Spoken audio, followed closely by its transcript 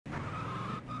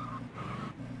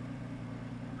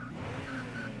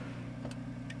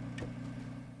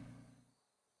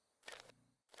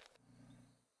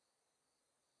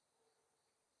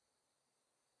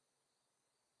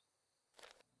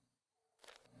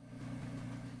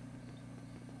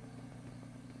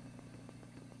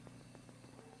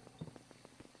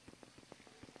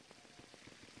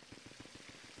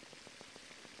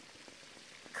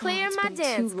clear my been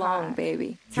dance too long, card.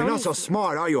 baby. You're not so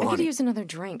smart, are you, I could honey? use another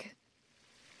drink.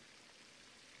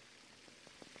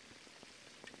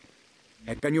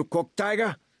 Hey, can you cook,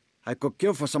 Tiger? I could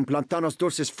kill for some plantanos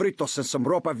dulces fritos and some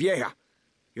ropa vieja.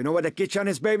 You know where the kitchen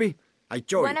is, baby? I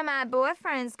show One you. of my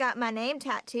boyfriends got my name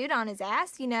tattooed on his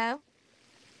ass, you know.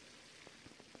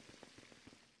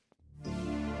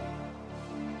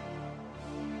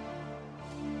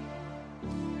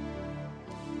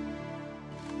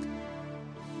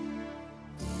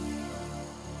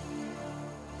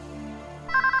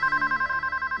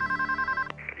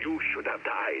 You should have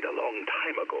died a long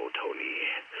time ago, Tony.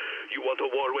 You want a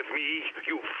war with me,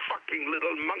 you fucking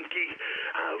little monkey?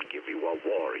 I'll give you a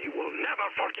war you will never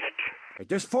forget. Hey,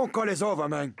 this phone call is over,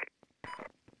 man.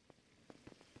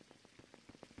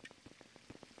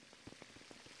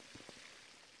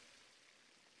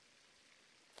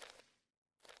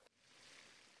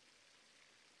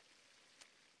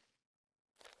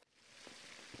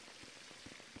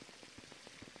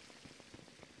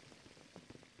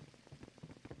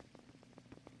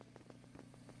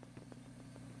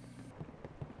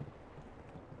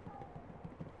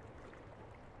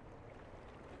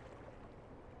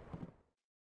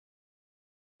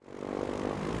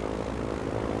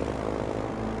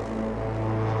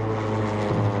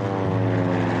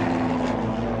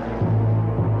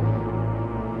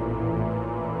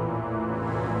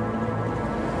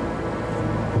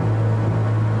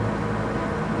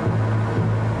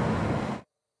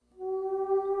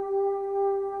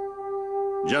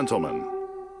 Gentlemen,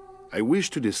 I wish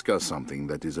to discuss something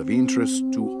that is of interest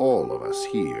to all of us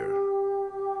here.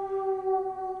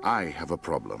 I have a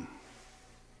problem.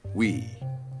 We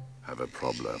have a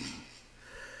problem.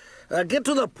 Get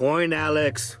to the point,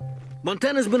 Alex.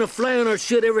 Montana's been a fly on our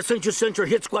shit ever since you sent your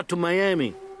hit squad to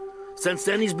Miami. Since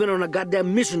then, he's been on a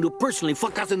goddamn mission to personally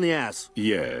fuck us in the ass.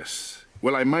 Yes.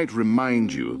 Well, I might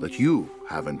remind you that you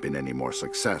haven't been any more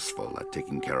successful at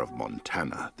taking care of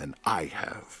Montana than I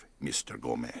have, Mr.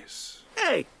 Gomez.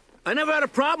 Hey, I never had a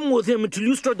problem with him until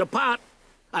you stirred the pot.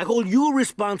 I hold you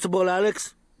responsible,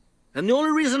 Alex. And the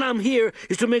only reason I'm here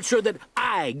is to make sure that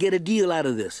I get a deal out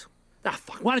of this. Ah,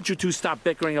 fuck. Why don't you two stop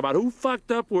bickering about who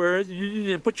fucked up where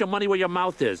and put your money where your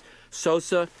mouth is?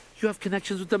 Sosa, you have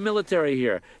connections with the military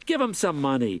here. Give him some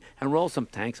money and roll some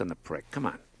tanks on the prick. Come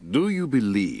on. Do you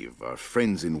believe our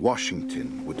friends in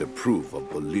Washington would approve of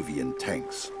Bolivian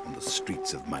tanks on the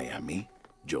streets of Miami,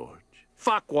 George?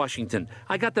 Fuck Washington.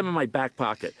 I got them in my back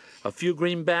pocket. A few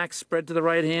greenbacks spread to the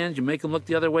right hand. You make them look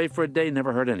the other way for a day,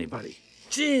 never hurt anybody.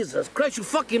 Jesus Christ, you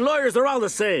fucking lawyers are all the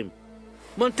same.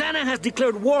 Montana has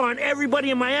declared war on everybody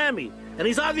in Miami, and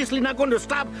he's obviously not going to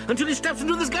stop until he steps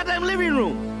into this goddamn living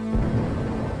room.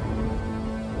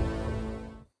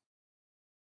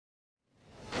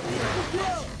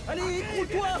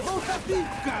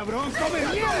 ¡Cabrón, come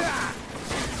mierda!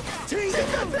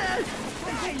 ¡Chíngate!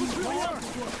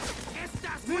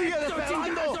 ¡Sigue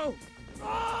despegando!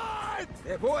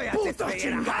 ¡Te voy a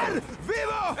chingar!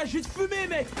 ¡Vivo! ¡J'ai fumé,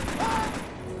 mec!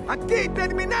 ¡Aquí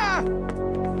termina!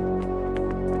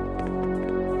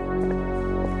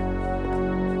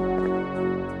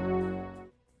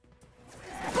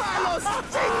 ¡Palos!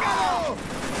 ¡Chíngalo!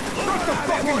 ¡Not the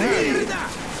fucking head!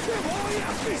 ¡Te voy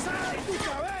a pisar tu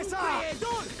cabeza!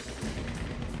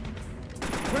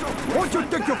 What you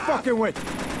think you're fucking with?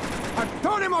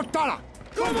 Tony Montana!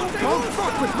 Don't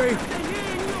fuck with me!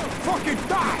 Fucking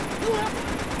die!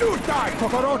 You die,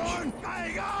 cockroach!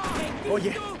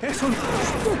 Oye, es un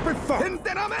stupid fuck!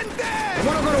 ¡Enteramente!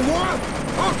 Wanna go to war?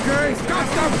 Okay,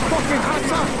 goddamn fucking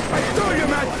hats up! I told you,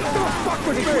 man! Don't fuck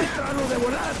with me!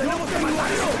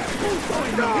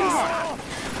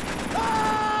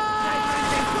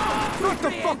 Not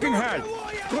the fucking head!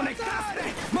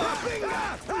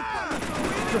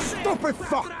 You stupid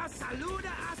fuck!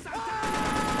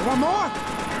 One more?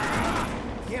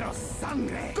 ¡Quiero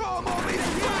sangre! ¡Como mis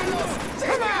manos!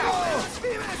 ¡Chíngalo!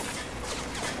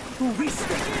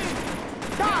 ¿Tuviste?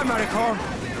 Die, maricón!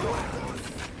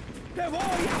 ¡Te voy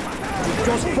a matar! You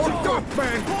just fucked up,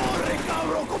 man! ¡Corre,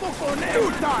 cabrón, como conejo! You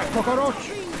die, cockroach!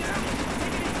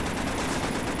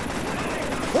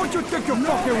 What you think you're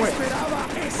fucking with?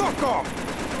 Fuck off!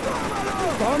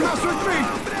 Don't mess with me!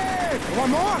 One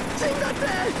more?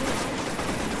 ¡Chíngate!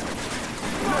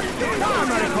 Die,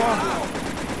 maricón!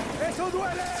 ¡Eso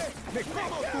duele! ¡Me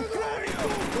como tu cráneo!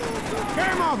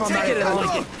 Game over, Take it maricón!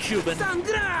 like it, Cuban.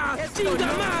 ¡Sangra! ¡Chinga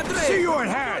madre! See you in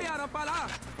hell!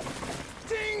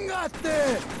 ¡Chíngate!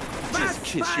 Just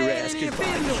kiss your ass goodbye,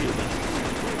 Cuban.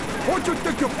 What you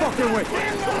think you're fucking with?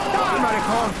 Die,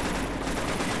 maricón!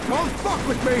 Don't fuck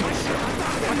with me!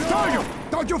 I tell you,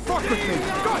 don't you fuck with me!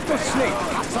 Got to sleep!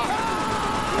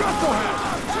 Got to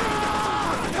hell!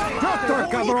 Doctor,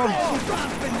 cabrón!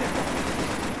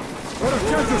 What a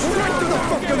chance to straight to the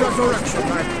fucking resurrection,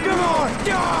 man! Come on!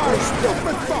 Die!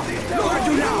 Stupid fuck! Look at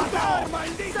you now!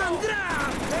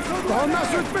 Don't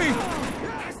mess with me!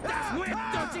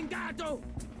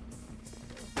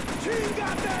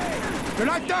 You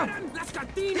like that?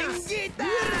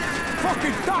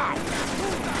 Fucking die!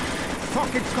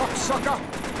 Fucking cocksucker!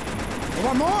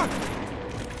 One more?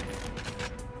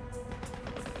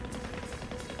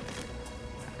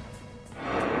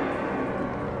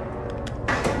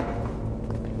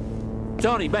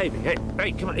 Tony, baby,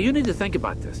 hey, come on. You need to think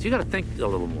about this. You gotta think a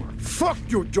little more. Fuck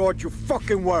you, George, you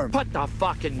fucking worm! Put the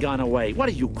fucking gun away. What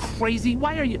are you, crazy?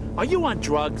 Why are you on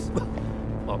drugs?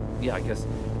 Well, yeah, I guess.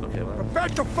 Okay, well. Prepare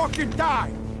to fucking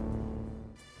die!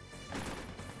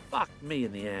 Fuck me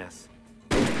in the ass.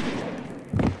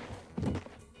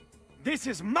 This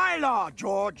is my law,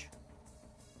 George!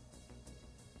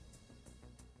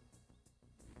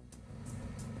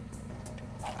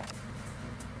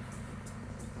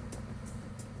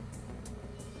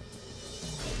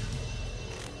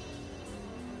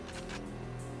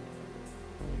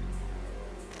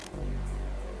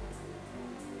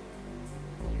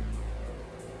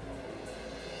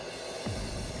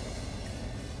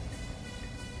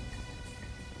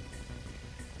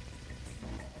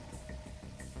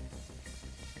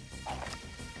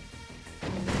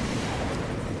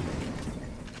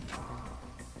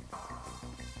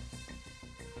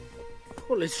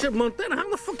 Holy shit, Montana, how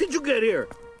the fuck did you get here?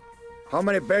 How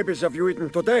many babies have you eaten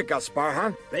today, Gaspar,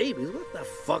 huh? Babies? What the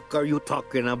fuck are you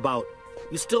talking about?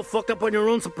 You still fucked up on your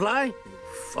own supply? You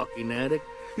fucking addict.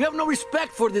 You have no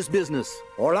respect for this business.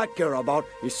 All I care about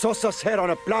is Sosa's head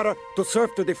on a platter to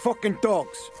serve to the fucking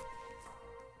dogs.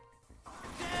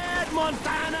 Dead,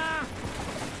 Montana!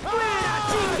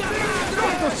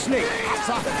 Go to sleep,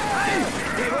 asa!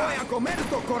 ¡Te voy a comer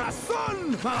tu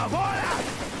corazón, mamabola!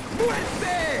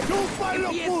 ¡Muerte! ¡Chúpalo,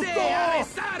 puto! ¡Empiece a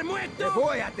besar, muerto! ¡Te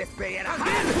voy a despellejar!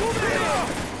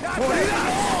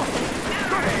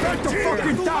 Prepare to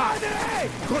fucking die!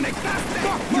 ¡Conectaste!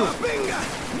 Fuck you! ¡Venga!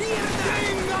 ¡Mierda!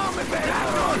 ¡Venga, me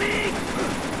pegaron!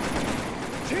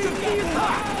 ¡Chiquita!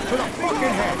 To the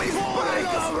fucking head!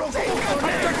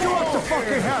 I take you up the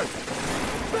fucking head!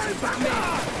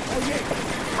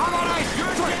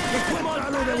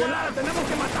 ¡Mátalo de volada! ¡Tenemos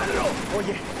que matarlo!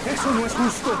 Oye, eso no es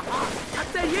justo.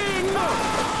 ¡Hasta lleno!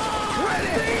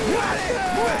 ¡Muere! ¡Muere!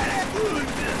 ¡Muere!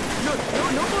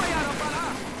 No voy a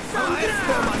parar.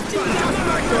 Just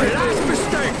like your last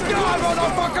mistake! Die,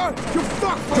 motherfucker! You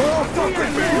fuck! Don't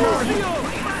fucking be here!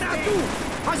 ¡Para tú!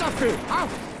 How's that feel, huh?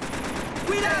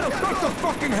 ¡Cuidado! Got the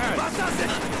fucking head! ¡Vas a hacer!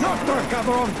 Doctor,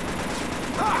 cabrón!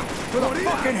 Ah! To the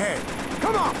fucking head!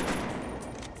 Come on!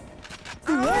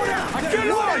 ¿A quién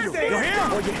lo odio? You hear?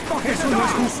 Oye, fuck, eso no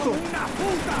es justo.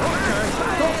 Okay,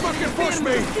 don't fucking push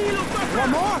me.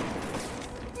 One more?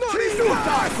 No, you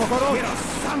die, cockroach.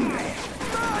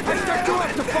 I take you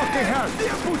up the fucking head.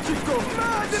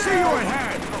 See you in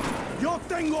hand. Yo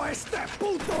tengo a este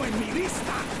puto en mi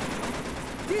vista.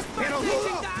 Pero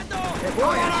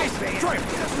All right, straight.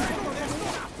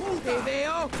 te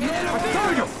veo. I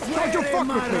tell you, don't you fuck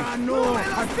with me. I'm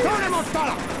Tony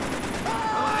Montana.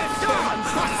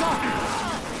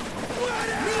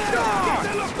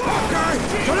 Okay,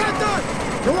 surrender!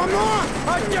 You want more?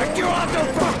 I take you out, the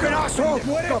fucking asshole!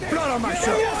 Got blood on my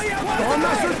shirt! Don't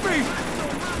mess with me!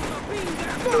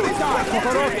 You die,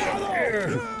 cockroach!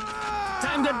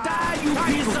 Time to die, you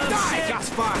piece of Die, shit!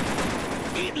 Gaspar!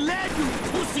 Eat lead, you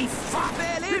pussy fuck!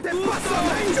 You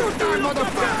die,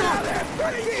 motherfucker!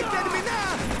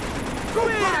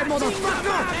 Goodbye,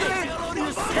 motherfucker!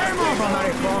 Game over,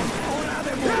 Maricon!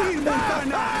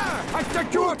 I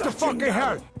take you out the fucking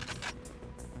hell!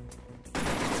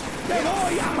 ¡Te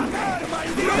voy a matar,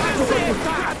 maldito!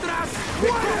 ¡Atrás!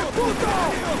 ¡Muere, puto!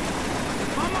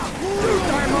 You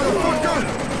die, motherfucker!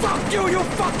 Fuck you, you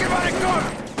fucking maricon!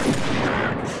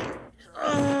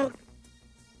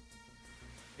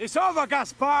 It's over,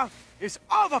 Gaspar! It's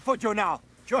over for you now!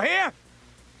 You hear?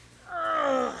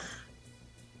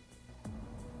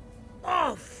 Oh,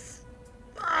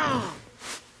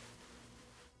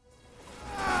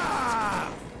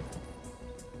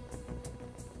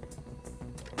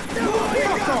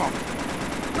 Fuck off!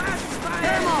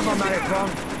 Game over, maricon!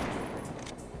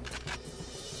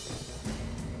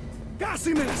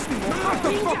 ¡Casi me lastimó! What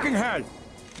the fucking hell?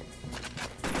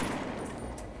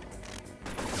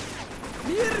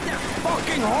 ¡Mierda!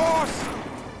 Fucking horse!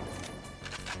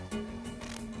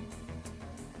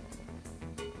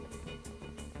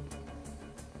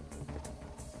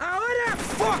 ¡Ahora!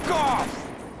 Fuck off!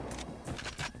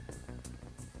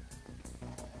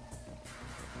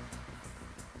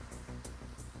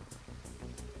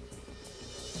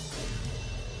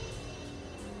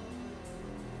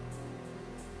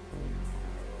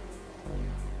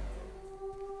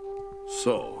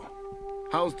 So,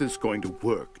 how's this going to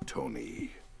work,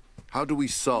 Tony? How do we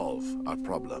solve our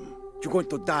problem? You're going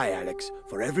to die, Alex,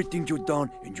 for everything you've done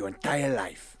in your entire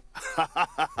life.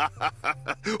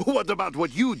 What about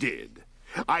what you did?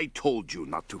 I told you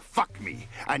not to fuck me,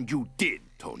 and you did,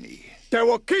 Tony. There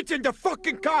were kids in the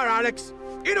fucking car, Alex!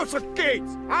 Innocent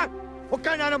kids, huh? What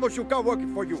kind of animals you got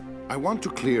working for you? I want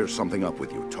to clear something up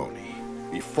with you, Tony,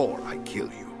 before I kill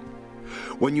you.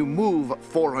 When you move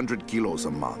 400 kilos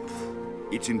a month,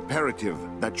 it's imperative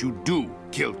that you do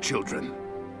kill children.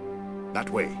 That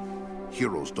way,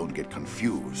 heroes don't get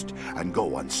confused and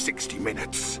go on 60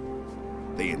 minutes.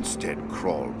 They instead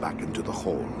crawl back into the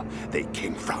hole they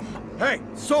came from. Hey,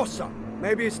 Sosa!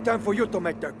 Maybe it's time for you to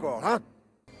make that call, huh?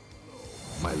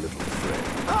 My little friend.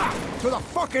 Ah! To the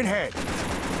fucking head!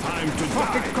 Time to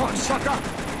Fucking cocksucker!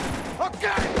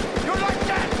 Okay! You like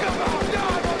that? Come on! No,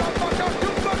 motherfucker! You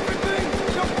fuck with me!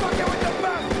 You're fucking with the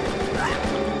best!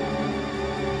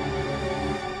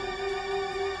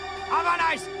 Have a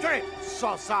nice trip,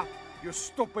 Sosa! You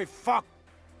stupid fuck!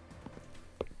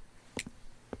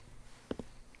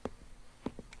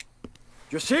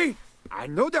 You see? I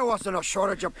knew there wasn't a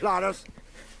shortage of plotters.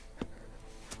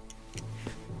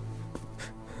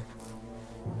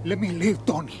 Let me live,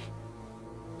 Tony.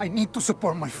 I need to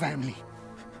support my family.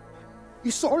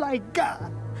 It's all I got.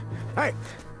 Hey,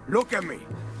 look at me.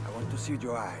 I want to see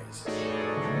your eyes.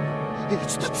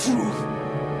 It's the truth.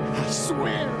 I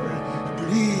swear.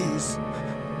 Please.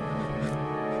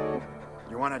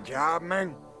 You want a job,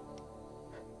 man?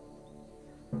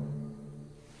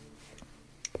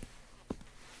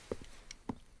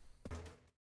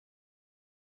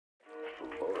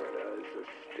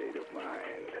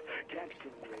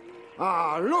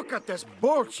 Ah, look at this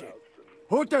bullshit.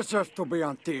 Who deserves to be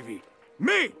on TV?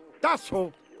 Me! That's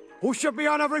who! Who should be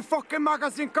on every fucking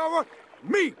magazine cover?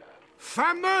 Me!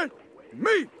 Family!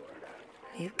 Me!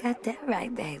 You got that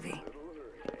right, baby.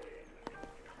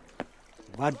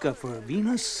 Vodka for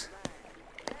Venus,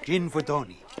 gin for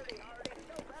Tony.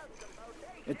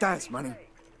 Hey, thanks, Manny.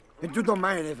 And you don't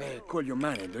mind if I call you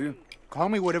Manny, do you? Call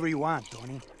me whatever you want,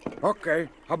 Tony. Okay.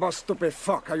 How about stupid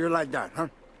fuck? How you like that, huh?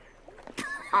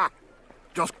 Ha!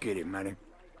 Just kidding, Manny.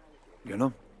 You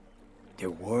know, the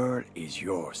world is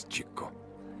yours, Chico.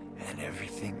 And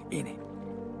everything in it.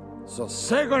 So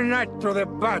say goodnight to the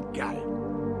bad guy.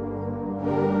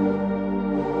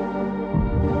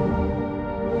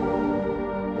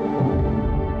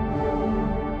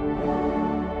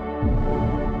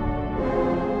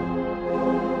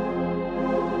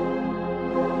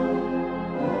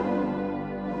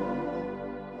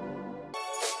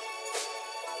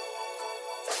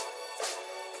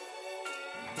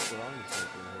 What's wrong with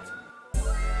something?